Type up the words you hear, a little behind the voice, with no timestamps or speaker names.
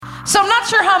So I'm not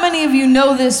sure how many of you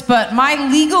know this, but my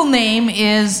legal name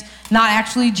is not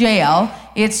actually JL.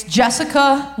 It's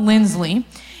Jessica Lindsley.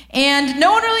 And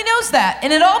no one really knows that.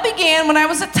 And it all began when I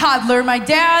was a toddler. My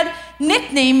dad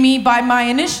nicknamed me by my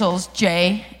initials,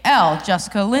 JL,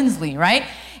 Jessica Lindsley, right?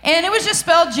 And it was just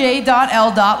spelled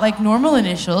J.L. like normal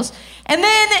initials. And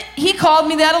then he called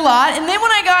me that a lot. And then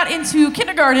when I got into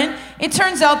kindergarten, it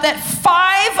turns out that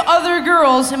 5 other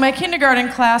girls in my kindergarten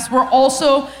class were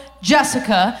also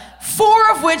Jessica,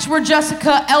 4 of which were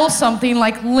Jessica L something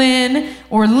like Lynn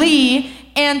or Lee,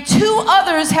 and 2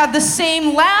 others had the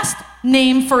same last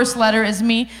name first letter as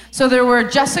me. So there were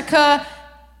Jessica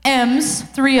M's,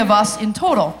 3 of us in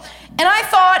total. And I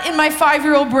thought in my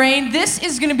 5-year-old brain, this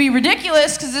is going to be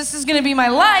ridiculous because this is going to be my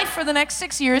life for the next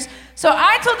 6 years. So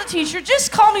I told the teacher,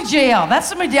 just call me JL. That's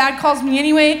what my dad calls me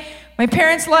anyway. My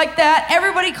parents like that.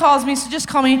 Everybody calls me, so just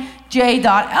call me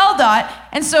J.L.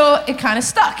 And so it kind of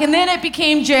stuck. And then it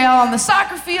became JL on the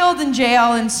soccer field and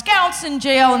JL in scouts and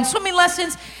JL in swimming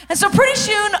lessons. And so pretty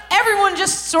soon, everyone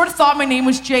just sort of thought my name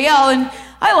was JL, and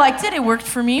I liked it. It worked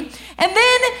for me. And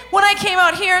then when I came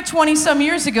out here 20-some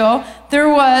years ago, there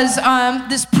was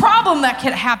this problem that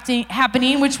kept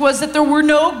happening, which was that there were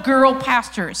no girl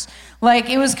pastors. Like,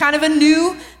 it was kind of a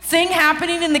new thing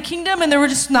happening in the kingdom, and there were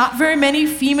just not very many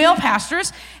female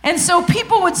pastors. And so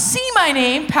people would see my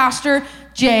name, Pastor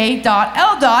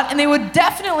J.L., and they would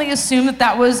definitely assume that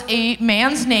that was a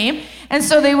man's name. And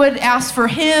so they would ask for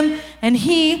him and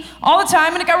he all the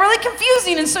time, and it got really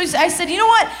confusing. And so I said, you know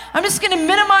what? I'm just going to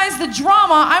minimize the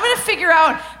drama. I'm going to figure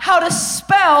out how to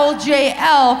spell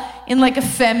J.L. in like a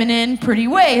feminine, pretty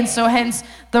way. And so hence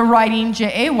the writing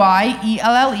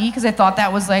J-A-Y-E-L-L-E, because I thought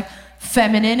that was like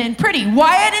feminine and pretty.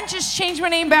 Why I didn't just change my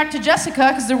name back to Jessica,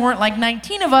 because there weren't like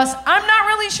 19 of us, I'm not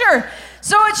really sure.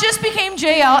 So it just became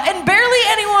JL, and barely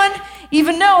anyone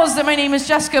even knows that my name is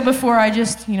Jessica before I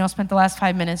just, spent the last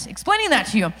 5 minutes explaining that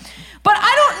to you. But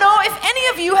I don't know if any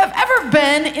of you have ever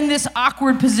been in this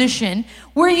awkward position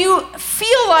where you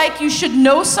feel like you should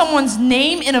know someone's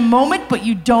name in a moment, but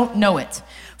you don't know it.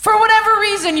 For whatever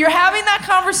reason, you're having that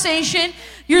conversation,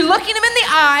 you're looking them in the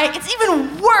eye. It's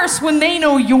even worse when they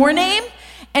know your name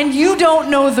and you don't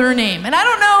know their name. And I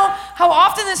don't know how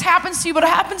often this happens to you, but it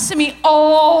happens to me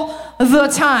all the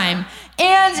time.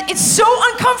 And it's so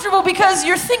uncomfortable because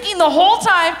you're thinking the whole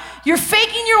time, you're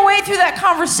faking your way through that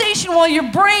conversation while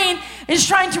your brain is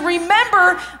trying to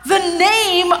remember the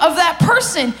name of that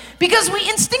person. Because we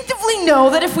instinctively know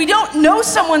that if we don't know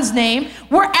someone's name,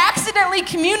 we're accidentally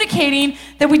communicating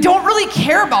that we don't really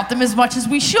care about them as much as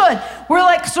we should. We're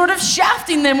like sort of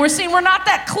shafting them. We're saying we're not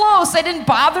that close. I didn't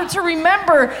bother to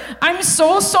remember. I'm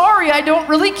so sorry. I don't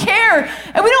really care.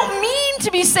 And we don't mean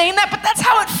to be saying that, but that's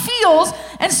how it feels.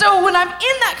 And so when I'm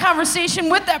in that conversation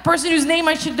with that person whose name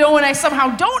I should know and I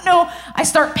somehow don't know, I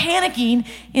start panicking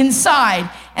inside.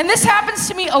 And this happens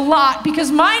to me a lot because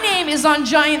my name is on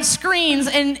giant screens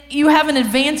and you have an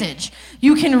advantage.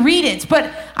 You can read it,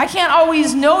 but I can't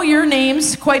always know your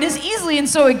names quite as easily, and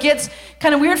so it gets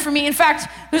kind of weird for me. In fact,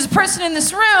 there's a person in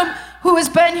this room who has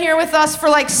been here with us for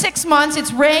like 6 months.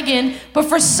 It's Reagan, but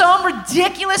for some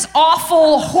ridiculous,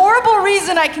 awful, horrible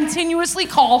reason, I continuously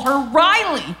call her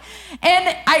Riley.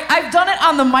 And I've done it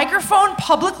on the microphone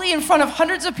publicly in front of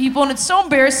hundreds of people, and it's so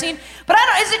embarrassing. But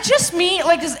is it just me?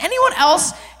 Like, does anyone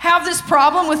else have this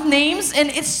problem with names? And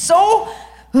it's so,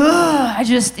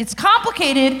 it's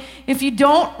complicated if you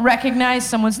don't recognize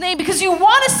someone's name because you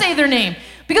want to say their name.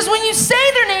 Because when you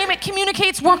say their name, it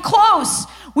communicates we're close.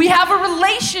 We have a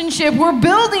relationship. We're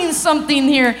building something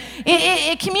here.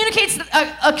 It communicates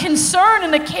a concern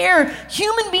and a care,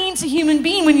 human being to human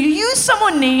being. When you use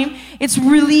someone's name, it's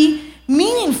really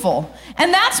meaningful.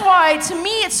 And that's why, to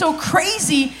me, it's so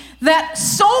crazy that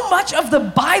so much of the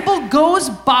Bible goes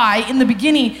by in the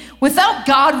beginning without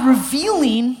God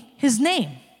revealing his name.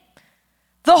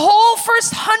 The whole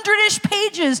first 100-ish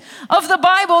pages of the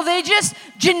Bible, they just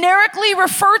generically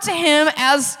refer to him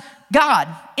as God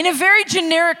in a very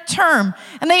generic term.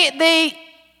 And they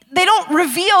don't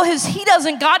reveal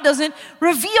God doesn't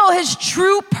reveal his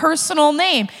true personal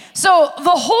name. So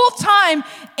the whole time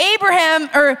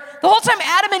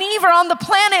Adam and Eve are on the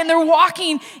planet and they're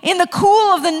walking in the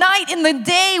cool of the night, in the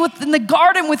day, in the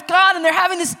garden with God, and they're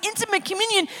having this intimate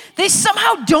communion, they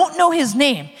somehow don't know his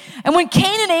name. And when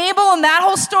Cain and Abel and that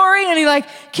whole story, and he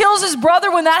kills his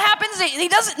brother, when that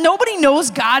happens, nobody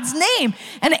knows God's name.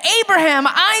 And Abraham,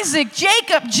 Isaac,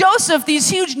 Jacob, Joseph, these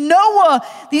huge Noah,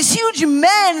 these huge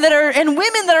men and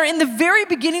women that are in the very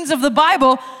beginnings of the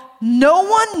Bible, no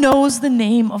one knows the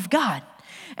name of God.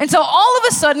 Until all of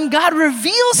a sudden, God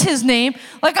reveals his name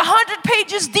like 100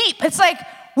 pages deep. It's like,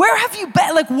 where have you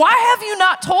been? Like, why have you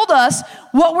not told us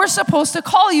what we're supposed to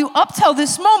call you up till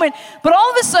this moment? But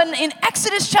all of a sudden, in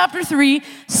Exodus chapter 3,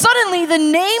 suddenly the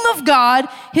name of God,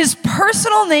 his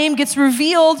personal name, gets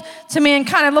revealed to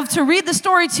mankind. I'd love to read the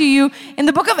story to you. In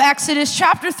the book of Exodus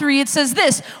chapter 3, it says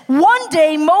this: one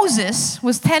day Moses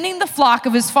was tending the flock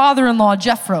of his father-in-law,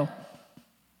 Jethro.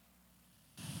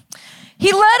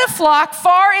 He led a flock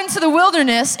far into the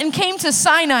wilderness and came to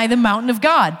Sinai, the mountain of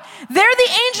God. There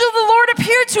the angel of the Lord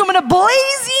appeared to him in a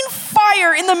blazing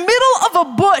fire in the middle of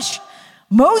a bush.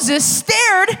 Moses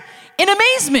stared in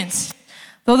amazement.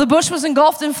 Though the bush was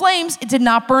engulfed in flames, it did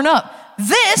not burn up.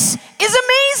 This is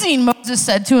amazing, Moses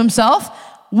said to himself.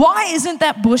 Why isn't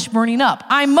that bush burning up?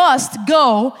 I must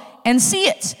go and see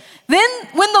it. Then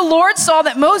when the Lord saw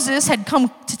that Moses had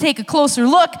come to take a closer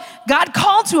look, God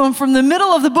called to him from the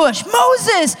middle of the bush,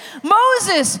 Moses,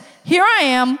 Moses, here I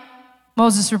am.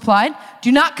 Moses replied,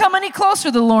 do not come any closer,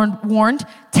 the Lord warned.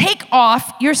 Take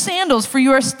off your sandals, for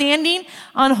you are standing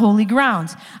on holy ground.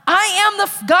 I am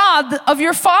the God of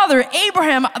your father,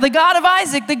 Abraham, the God of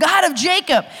Isaac, the God of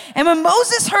Jacob. And when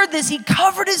Moses heard this, he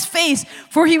covered his face,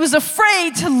 for he was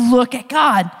afraid to look at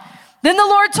God. Then the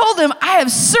Lord told him, I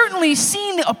have certainly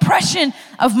seen the oppression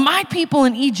of my people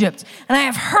in Egypt, and I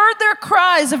have heard their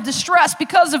cries of distress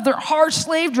because of their harsh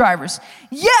slave drivers.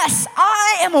 Yes,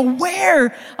 I am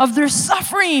aware of their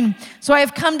suffering, so I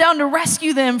have come down to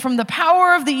rescue them from the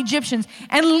power of the Egyptians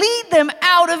and lead them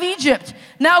out of Egypt.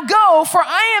 Now go, for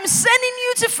I am sending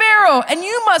you to Pharaoh, and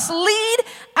you must lead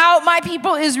out my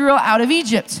people Israel out of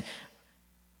Egypt.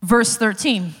 Verse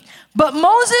 13. But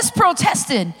Moses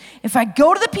protested, if I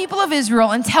go to the people of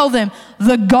Israel and tell them,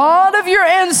 the God of your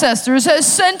ancestors has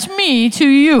sent me to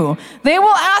you, they will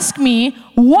ask me,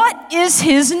 what is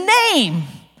his name?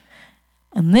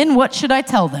 And then what should I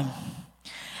tell them?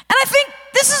 And I think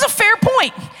this is a fair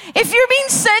point. If you're being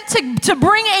sent to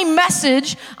bring a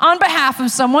message on behalf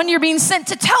of someone, you're being sent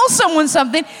to tell someone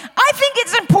something, I think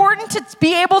it's important to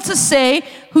be able to say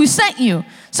who sent you.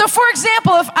 So for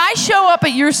example, if I show up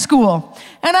at your school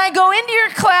and I go into your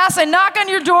class, I knock on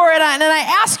your door and I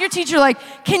ask your teacher, like,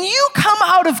 can you come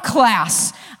out of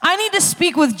class? I need to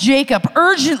speak with Jacob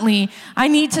urgently. I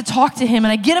need to talk to him.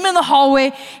 And I get him in the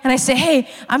hallway and I say, hey,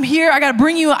 I'm here. I got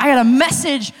a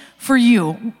message for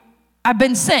you. I've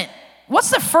been sent.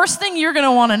 What's the first thing you're going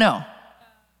to want to know?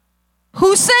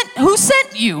 Who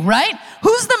sent you, right?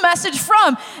 Who's the message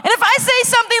from? And if I say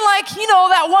something like,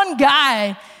 that one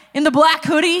guy in the black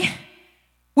hoodie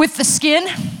with the skin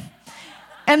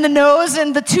and the nose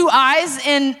and the two eyes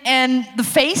and the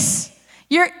face,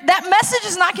 that message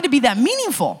is not going to be that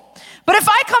meaningful. But if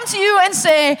I come to you and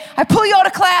say, I pull you out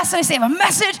of class and I say, I have a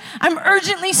message, I'm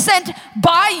urgently sent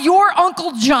by your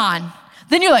Uncle John,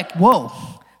 then you're like, whoa,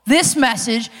 this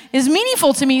message is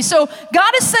meaningful to me. So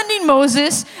God is sending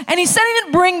Moses, and he's sending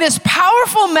him to bring this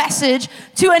powerful message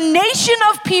to a nation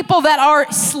of people that are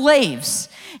slaves.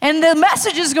 And the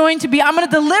message is going to be, I'm going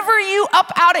to deliver you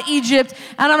up out of Egypt,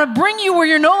 and I'm going to bring you where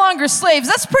you're no longer slaves.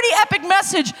 That's a pretty epic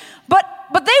message, but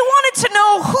they wanted to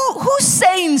know who's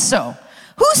saying so.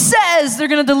 Who says they're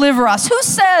going to deliver us? Who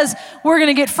says we're going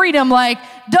to get freedom? Like,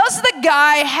 does the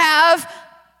guy have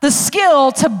the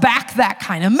skill to back that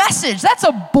kind of message? That's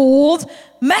a bold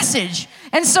message.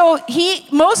 And so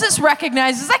Moses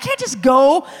recognizes, I can't just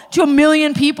go to 1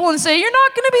 million people and say, you're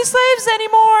not going to be slaves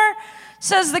anymore,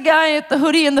 says the guy at the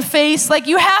hoodie in the face. Like,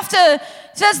 you have to,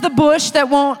 says the bush that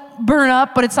won't burn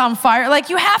up, but it's on fire. Like,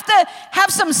 you have to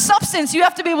have some substance. You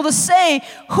have to be able to say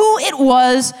who it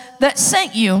was that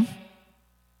sent you,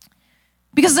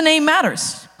 because the name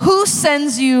matters. Who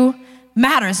sends you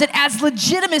matters. It adds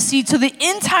legitimacy to the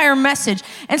entire message.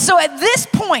 And so at this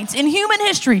point in human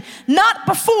history, not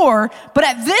before, but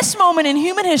at this moment in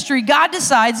human history, God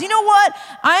decides, you know what?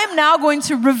 I am now going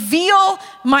to reveal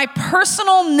my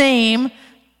personal name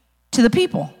to the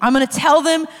people. I'm going to tell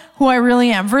them who I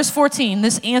really am. Verse 14,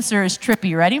 this answer is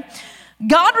trippy. Ready?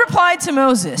 God replied to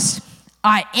Moses,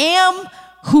 I am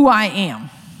who I am.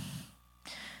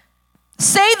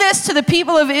 Say this to the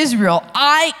people of Israel,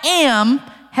 I am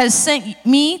has sent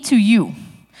me to you.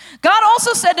 God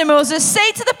also said to Moses,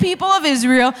 say to the people of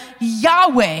Israel,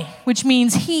 Yahweh, which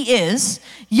means he is,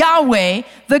 Yahweh,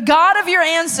 the God of your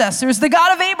ancestors, the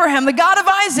God of Abraham, the God of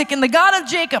Isaac, and the God of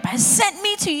Jacob, has sent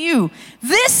me to you.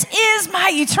 This is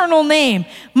my eternal name,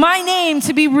 my name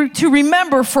to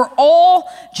remember for all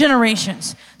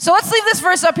generations. So let's leave this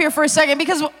verse up here for a second,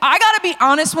 because I gotta be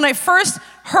honest, when I first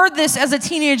heard this as a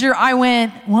teenager, I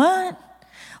went, what?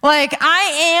 Like,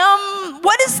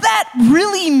 what does that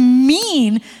really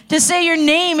mean to say your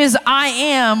name is I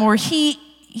am, or he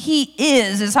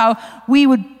is how we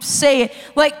would say it.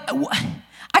 Like,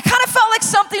 I I kind of felt like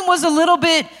something was a little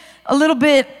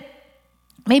bit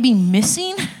maybe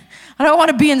missing. I don't want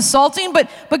to be insulting, but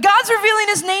God's revealing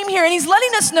his name here, and he's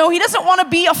letting us know he doesn't want to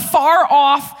be a far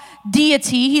off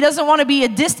deity. He doesn't want to be a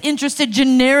disinterested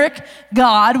generic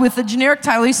God with a generic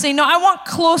title. He's saying, no, I want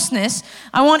closeness.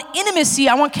 I want intimacy.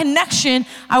 I want connection.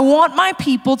 I want my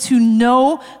people to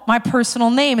know my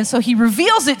personal name. And so he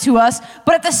reveals it to us,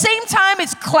 but at the same time,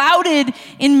 it's clouded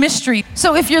in mystery.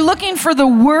 So if you're looking for the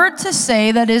word to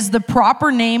say that is the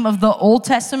proper name of the Old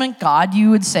Testament God,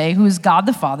 you would say, who is God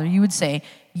the Father, you would say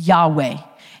Yahweh.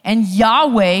 And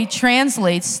Yahweh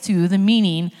translates to the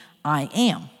meaning I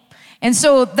am. And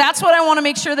so that's what I want to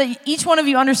make sure that each one of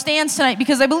you understands tonight,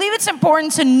 because I believe it's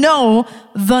important to know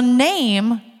the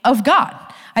name of God.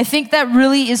 I think that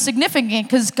really is significant,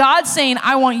 because God's saying,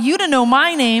 I want you to know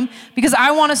my name because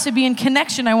I want us to be in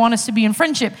connection. I want us to be in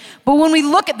friendship. But when we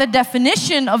look at the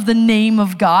definition of the name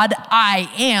of God, I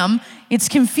am, it's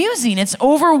confusing. It's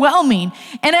overwhelming.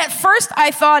 And at first,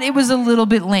 I thought it was a little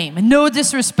bit lame. No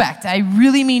disrespect. I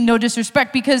really mean no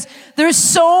disrespect, because there's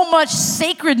so much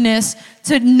sacredness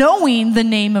to knowing the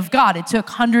name of God. It took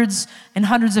hundreds and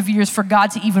hundreds of years for God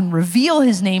to even reveal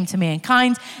his name to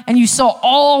mankind. And you saw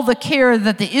all the care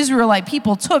that the Israelite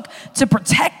people took to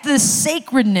protect the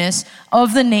sacredness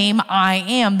of the name I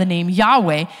am, the name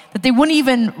Yahweh, that they wouldn't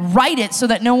even write it so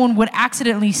that no one would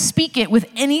accidentally speak it with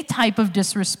any type of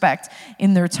disrespect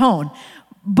in their tone.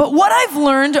 But what I've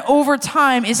learned over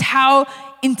time is how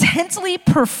intensely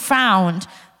profound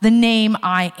the name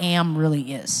I am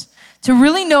really is. To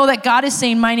really know that God is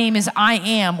saying, my name is I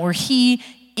am, or he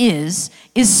is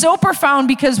so profound,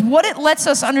 because what it lets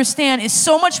us understand is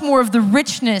so much more of the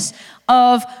richness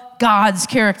of God's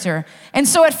character. And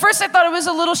so at first I thought it was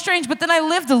a little strange, but then I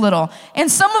lived a little.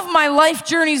 And some of my life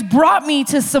journeys brought me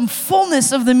to some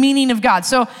fullness of the meaning of God.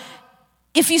 So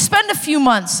if you spend a few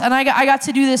months, and I got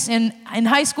to do this in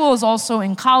high school as also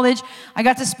in college, I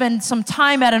got to spend some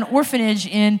time at an orphanage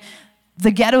in the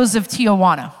ghettos of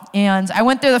Tijuana. And I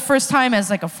went there the first time as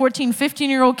like a 14,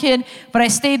 15-year-old kid, but I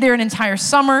stayed there an entire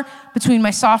summer between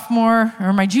my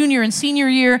junior and senior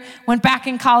year, went back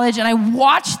in college, and I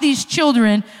watched these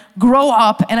children grow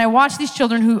up, and I watched these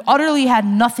children who utterly had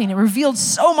nothing. It revealed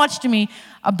so much to me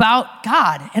about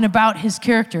God and about his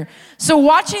character. So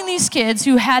watching these kids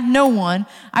who had no one,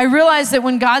 I realized that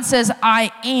when God says,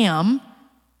 I am,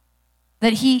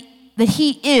 that he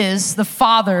is the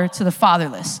father to the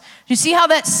fatherless. Do you see how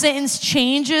that sentence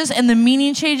changes and the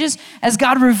meaning changes as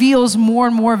God reveals more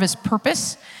and more of his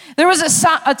purpose? There was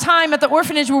a time at the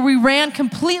orphanage where we ran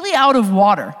completely out of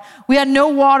water. We had no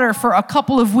water for a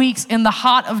couple of weeks in the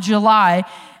hot of July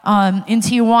in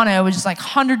Tijuana. It was just like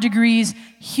 100 degrees,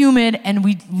 humid, and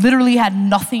we literally had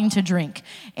nothing to drink.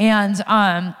 And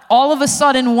all of a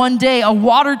sudden, one day, a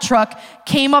water truck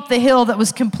came up the hill that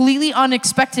was completely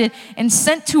unexpected and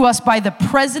sent to us by the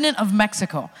president of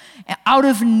Mexico out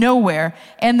of nowhere.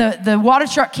 And the water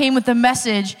truck came with the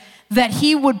message that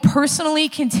he would personally,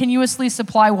 continuously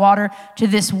supply water to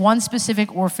this one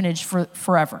specific orphanage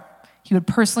forever. He would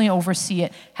personally oversee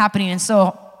it happening. And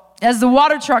so as the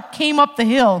water truck came up the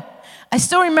hill, I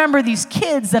still remember these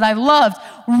kids that I loved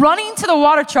running to the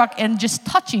water truck and just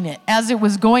touching it as it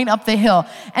was going up the hill.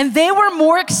 And they were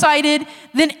more excited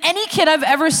than any kid I've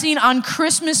ever seen on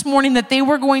Christmas morning that they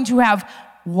were going to have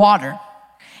water.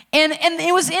 And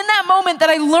it was in that moment that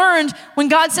I learned when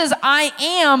God says, I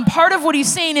am, part of what he's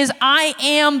saying is, I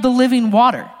am the living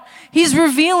water. He's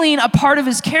revealing a part of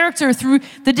his character through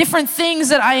the different things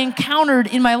that I encountered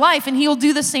in my life, and he'll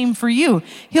do the same for you.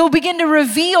 He'll begin to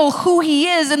reveal who he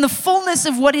is and the fullness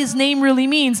of what his name really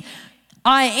means.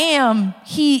 I am,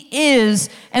 he is,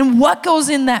 and what goes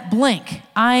in that blank?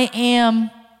 I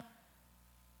am,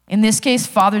 in this case,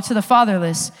 father to the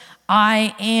fatherless.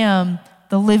 I am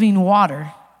the living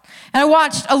water. And I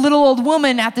watched a little old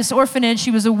woman at this orphanage.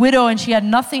 She was a widow and she had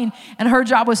nothing, and her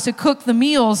job was to cook the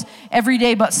meals every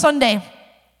day but Sunday.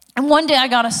 And one day I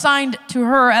got assigned to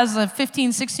her as a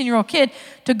 15, 16-year-old kid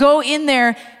to go in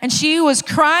there, and she was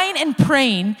crying and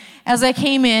praying as I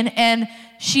came in, and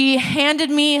she handed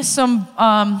me some,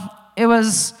 it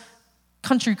was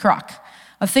country crock,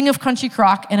 a thing of country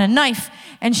crock and a knife,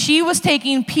 and she was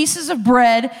taking pieces of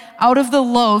bread out of the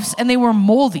loaves, and they were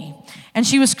moldy. And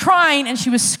she was crying, and she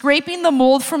was scraping the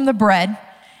mold from the bread,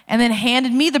 and then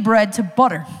handed me the bread to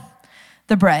butter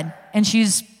the bread. And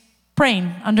she's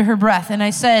praying under her breath. And I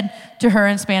said to her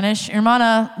in Spanish,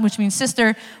 hermana, which means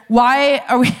sister, why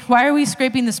are we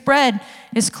scraping this bread?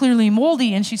 It's clearly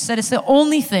moldy. And she said, it's the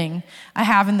only thing I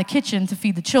have in the kitchen to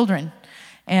feed the children.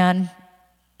 And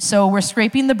so we're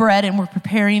scraping the bread, and we're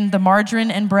preparing the margarine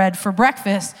and bread for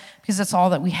breakfast because that's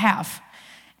all that we have.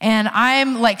 And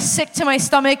I'm like sick to my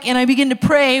stomach, and I begin to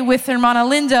pray with Hermana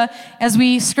Linda as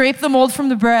we scrape the mold from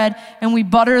the bread and we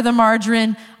butter the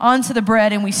margarine onto the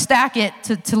bread and we stack it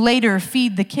to later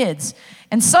feed the kids.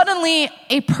 And suddenly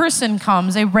a person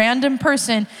comes, a random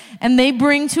person, and they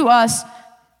bring to us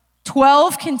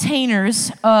 12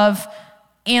 containers of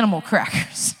animal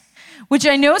crackers, which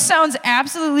I know sounds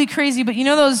absolutely crazy, but you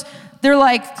know they're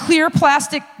like clear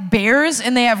plastic bears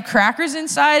and they have crackers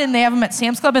inside and they have them at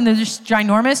Sam's Club and they're just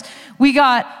ginormous. We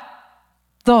got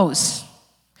those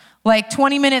like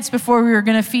 20 minutes before we were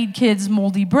gonna feed kids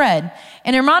moldy bread.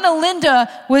 And Hermana Linda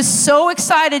was so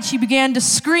excited, she began to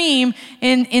scream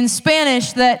in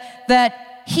Spanish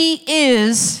that he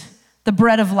is the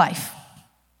bread of life.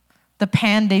 The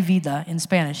pan de vida in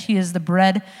Spanish. He is the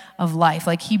bread of life.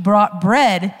 Like he brought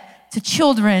bread to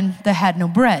children that had no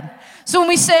bread. So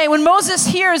when Moses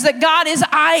hears that God is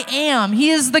I am, he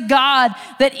is the God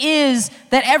that is,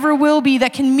 that ever will be,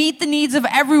 that can meet the needs of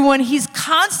everyone, he's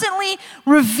constantly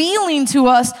revealing to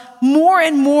us more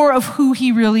and more of who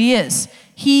he really is.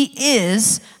 He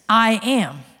is I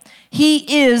am.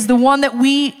 He is the one that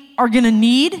we are going to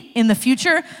need in the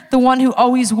future, the one who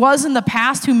always was in the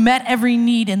past, who met every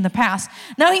need in the past.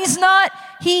 Now, he is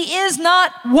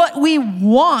not what we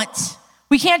want.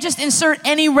 We can't just insert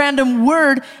any random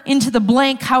word into the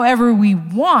blank however we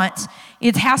want.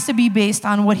 It has to be based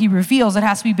on what he reveals. It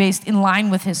has to be based in line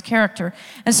with his character.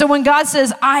 And so when God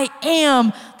says, I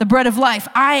am the bread of life,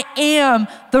 I am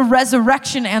the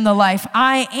resurrection and the life,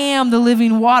 I am the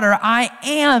living water, I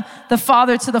am the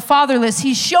father to the fatherless,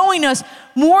 he's showing us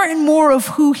more and more of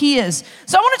who he is.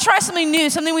 So I want to try something new,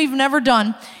 something we've never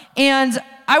done. And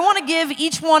I want to give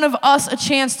each one of us a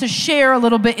chance to share a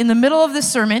little bit in the middle of this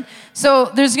sermon.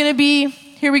 So there's going to be,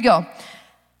 here we go.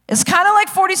 It's kind of like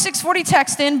 4640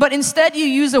 texting, but instead you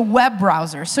use a web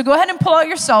browser. So go ahead and pull out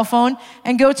your cell phone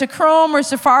and go to Chrome or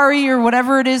Safari or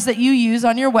whatever it is that you use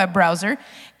on your web browser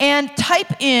and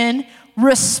type in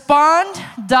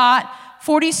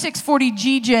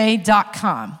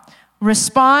respond.4640gj.com.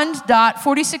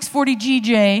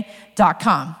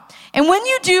 Respond.4640gj.com. And when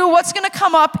you do, what's going to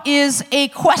come up is a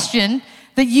question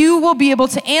that you will be able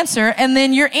to answer, and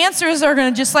then your answers are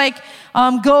going to just like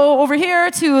go over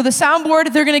here to the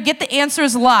soundboard. They're going to get the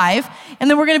answers live, and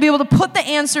then we're going to be able to put the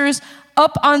answers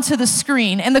up onto the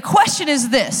screen. And the question is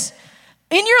this.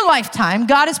 In your lifetime,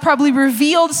 God has probably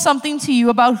revealed something to you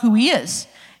about who he is.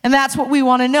 And that's what we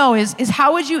want to know is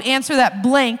how would you answer that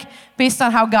blank based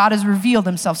on how God has revealed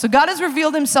himself? So God has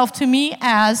revealed himself to me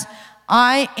as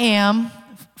I am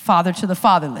father to the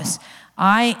fatherless.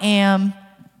 I am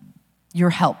your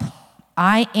help.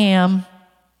 I am,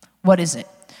 what is it?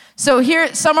 So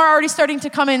here, some are already starting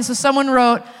to come in. So someone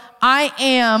wrote, I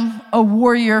am a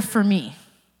warrior for me.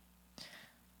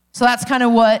 So that's kind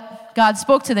of what God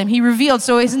spoke to them. He revealed.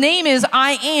 So his name is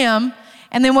I am.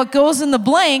 And then what goes in the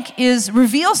blank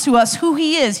reveals to us who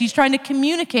he is. He's trying to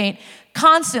communicate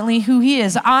constantly who he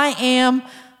is. I am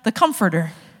the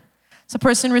comforter. So a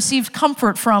person received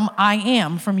comfort from I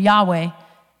am, from Yahweh.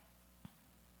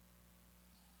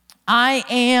 I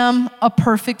am a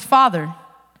perfect father.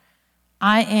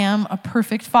 I am a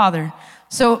perfect father.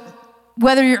 So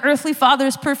whether your earthly father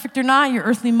is perfect or not, your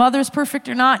earthly mother is perfect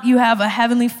or not, you have a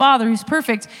heavenly father who's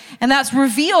perfect. And that's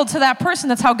revealed to that person.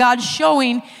 That's how God's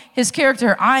showing his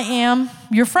character. I am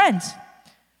your friend.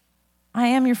 I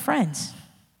am your friend.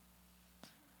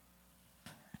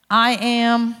 I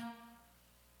am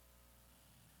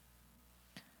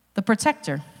the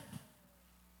protector,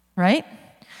 right?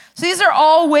 So these are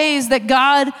all ways that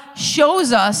God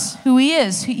shows us who he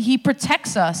is. He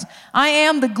protects us. I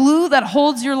am the glue that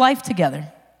holds your life together.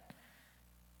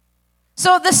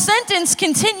 So the sentence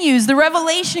continues, the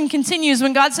revelation continues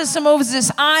when God says to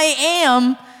Moses, I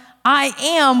am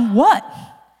what?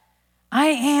 I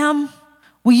am,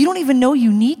 well, you don't even know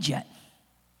you need yet.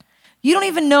 You don't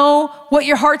even know what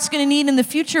your heart's going to need in the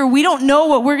future. We don't know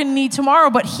what we're going to need tomorrow,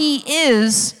 but he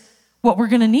is what we're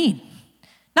going to need.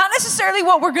 Not necessarily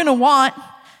what we're going to want.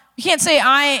 We can't say,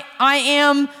 I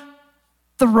am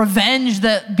the revenge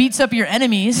that beats up your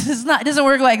enemies. It doesn't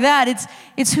work like that.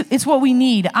 It's what we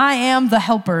need. I am the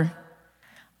helper.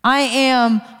 I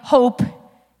am hope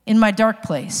in my dark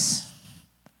place.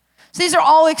 So these are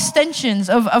all extensions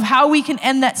of how we can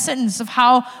end that sentence, of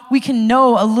how we can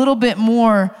know a little bit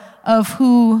more of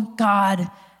who God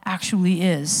actually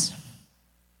is.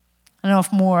 I don't know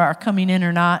if more are coming in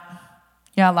or not.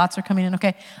 Yeah, lots are coming in.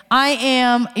 Okay. I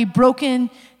am a broken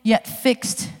yet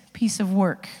fixed piece of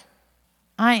work.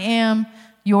 I am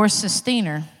your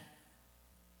sustainer.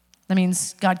 That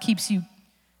means God keeps you,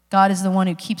 God is the one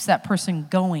who keeps that person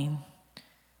going,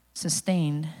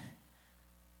 sustained.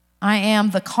 I am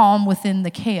the calm within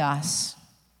the chaos.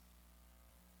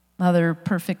 Mother,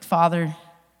 perfect Father,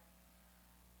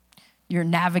 your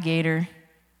navigator.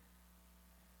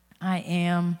 I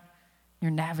am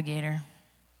your navigator.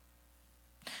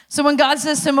 So when God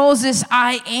says to Moses,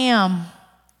 I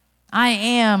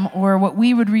am, or what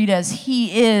we would read as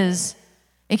he is,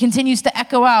 it continues to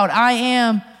echo out, I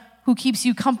am who keeps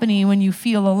you company when you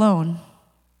feel alone.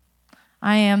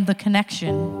 I am the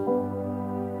connection.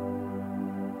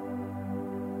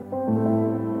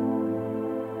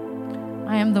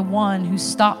 I am the one who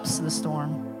stops the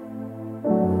storm.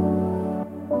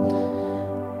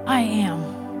 I am.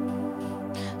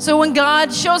 So when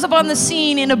God shows up on the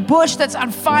scene in a bush that's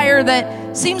on fire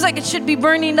that seems like it should be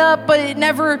burning up, but it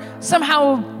never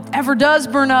somehow ever does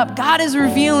burn up, God is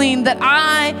revealing that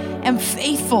I am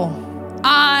faithful.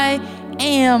 I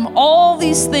am all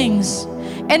these things.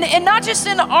 And not just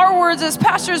in our words as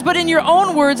pastors, but in your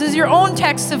own words, as your own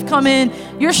texts have come in,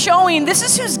 you're showing this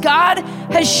is who God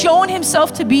has shown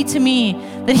himself to be to me,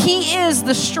 that he is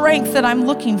the strength that I'm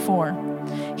looking for.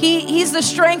 He's the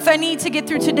strength I need to get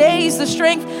through today. He's the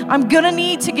strength I'm gonna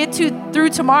need to get through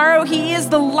tomorrow. He is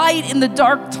the light in the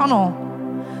dark tunnel.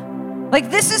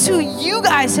 Like, this is who you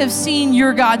guys have seen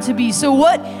your God to be. So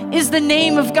what is the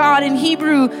name of God? In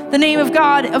Hebrew, the name of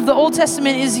God of the Old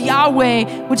Testament is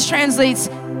Yahweh, which translates,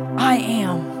 I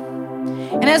am.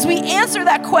 And as we answer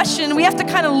that question, we have to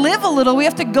kind of live a little. We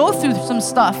have to go through some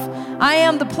stuff. I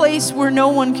am the place where no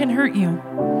one can hurt you.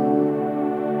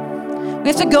 We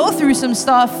have to go through some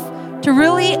stuff to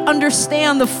really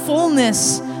understand the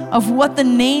fullness of what the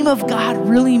name of God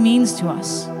really means to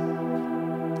us.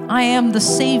 I am the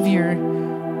Savior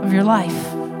of your life.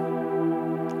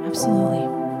 Absolutely.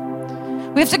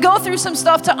 We have to go through some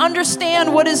stuff to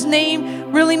understand what his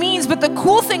name really means. But the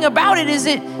cool thing about it is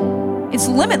it's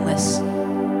limitless.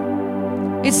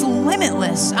 It's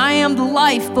limitless. I am the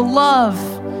life, the love,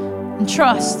 and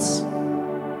trusts.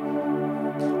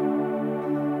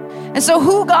 And so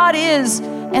who God is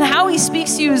and how he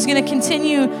speaks to you is going to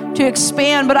continue to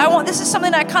expand. But this is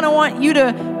something I kind of want you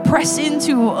to press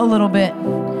into a little bit.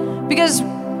 Because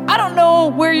I don't know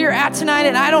where you're at tonight,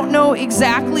 and I don't know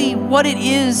exactly what it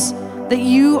is that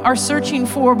you are searching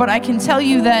for, but I can tell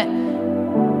you that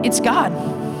it's God.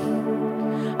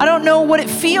 I don't know what it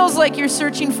feels like you're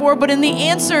searching for, but in the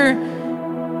answer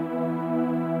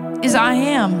is I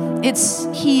am.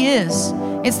 He is.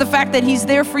 It's the fact that he's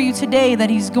there for you today, that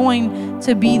he's going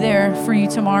to be there for you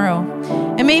tomorrow.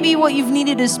 And maybe what you've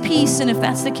needed is peace, and if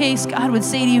that's the case, God would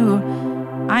say to you,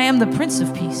 I am the Prince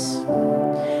of Peace.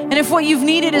 And if what you've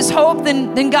needed is hope,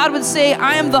 then God would say,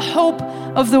 I am the hope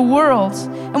of the world.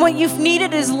 And what you've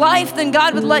needed is life, then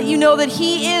God would let you know that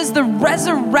he is the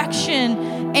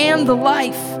resurrection and the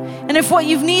life. And if what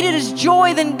you've needed is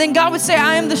joy, then God would say,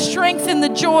 I am the strength and the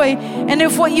joy. And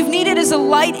if what you've needed is a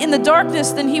light in the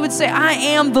darkness, then he would say, I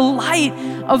am the light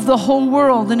of the whole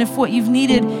world. And if what you've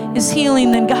needed is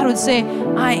healing, then God would say,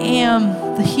 I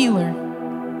am the healer.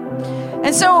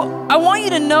 And so I want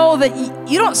you to know that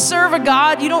you don't serve a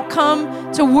God, you don't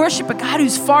come to worship a God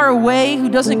who's far away, who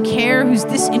doesn't care, who's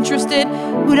disinterested,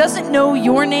 who doesn't know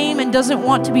your name and doesn't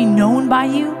want to be known by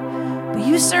you. But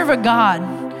you serve a God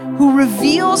who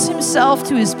reveals himself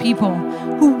to his people,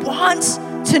 who wants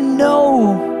to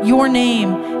know your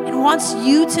name and wants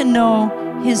you to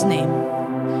know his name.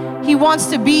 He wants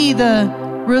to be the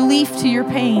relief to your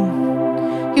pain.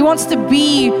 He wants to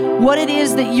be what it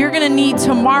is that you're going to need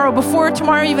tomorrow. Before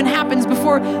tomorrow even happens,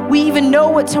 before we even know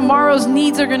what tomorrow's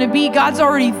needs are going to be, God's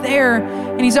already there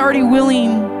and he's already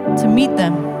willing to meet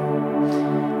them.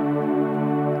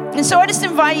 And so I just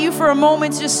invite you for a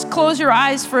moment, just close your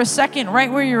eyes for a second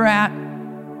right where you're at.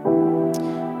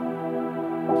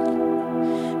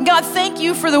 God, thank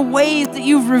you for the ways that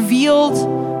you've revealed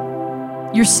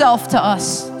yourself to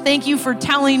us. Thank you for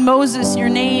telling Moses your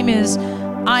name is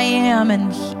I am,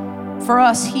 and for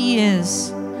us, he is.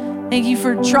 Thank you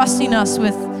for trusting us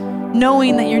with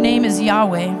knowing that your name is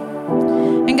Yahweh.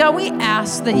 And God, we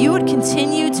ask that you would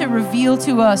continue to reveal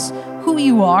to us who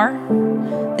you are,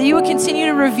 that you would continue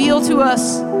to reveal to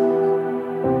us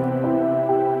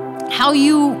how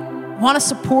you want to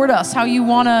support us, how you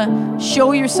want to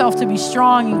show yourself to be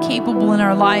strong and capable in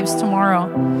our lives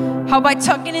tomorrow. How by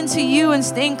tucking into you and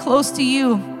staying close to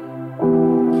you,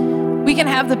 we can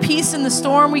have the peace in the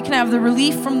storm. We can have the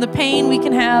relief from the pain. We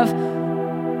can have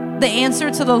the answer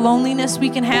to the loneliness. We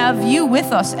can have you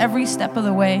with us every step of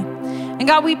the way. And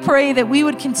God, we pray that we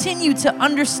would continue to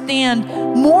understand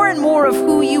more and more of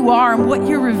who you are and what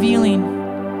you're revealing.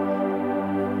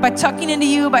 By tucking into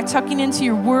you, by tucking into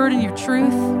your word and your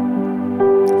truth.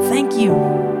 Thank you.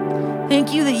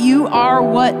 Thank you that you are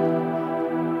what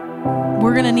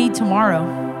we're going to need tomorrow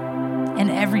and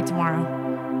every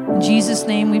tomorrow. In Jesus'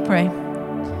 name we pray.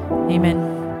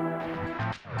 Amen.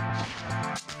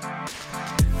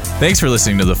 Thanks for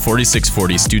listening to the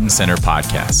 4640 Student Center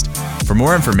podcast. For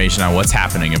more information on what's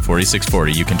happening in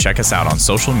 4640, you can check us out on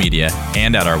social media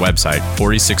and at our website,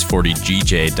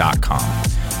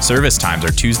 4640gj.com. Service times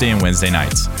are Tuesday and Wednesday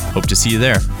nights. Hope to see you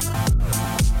there.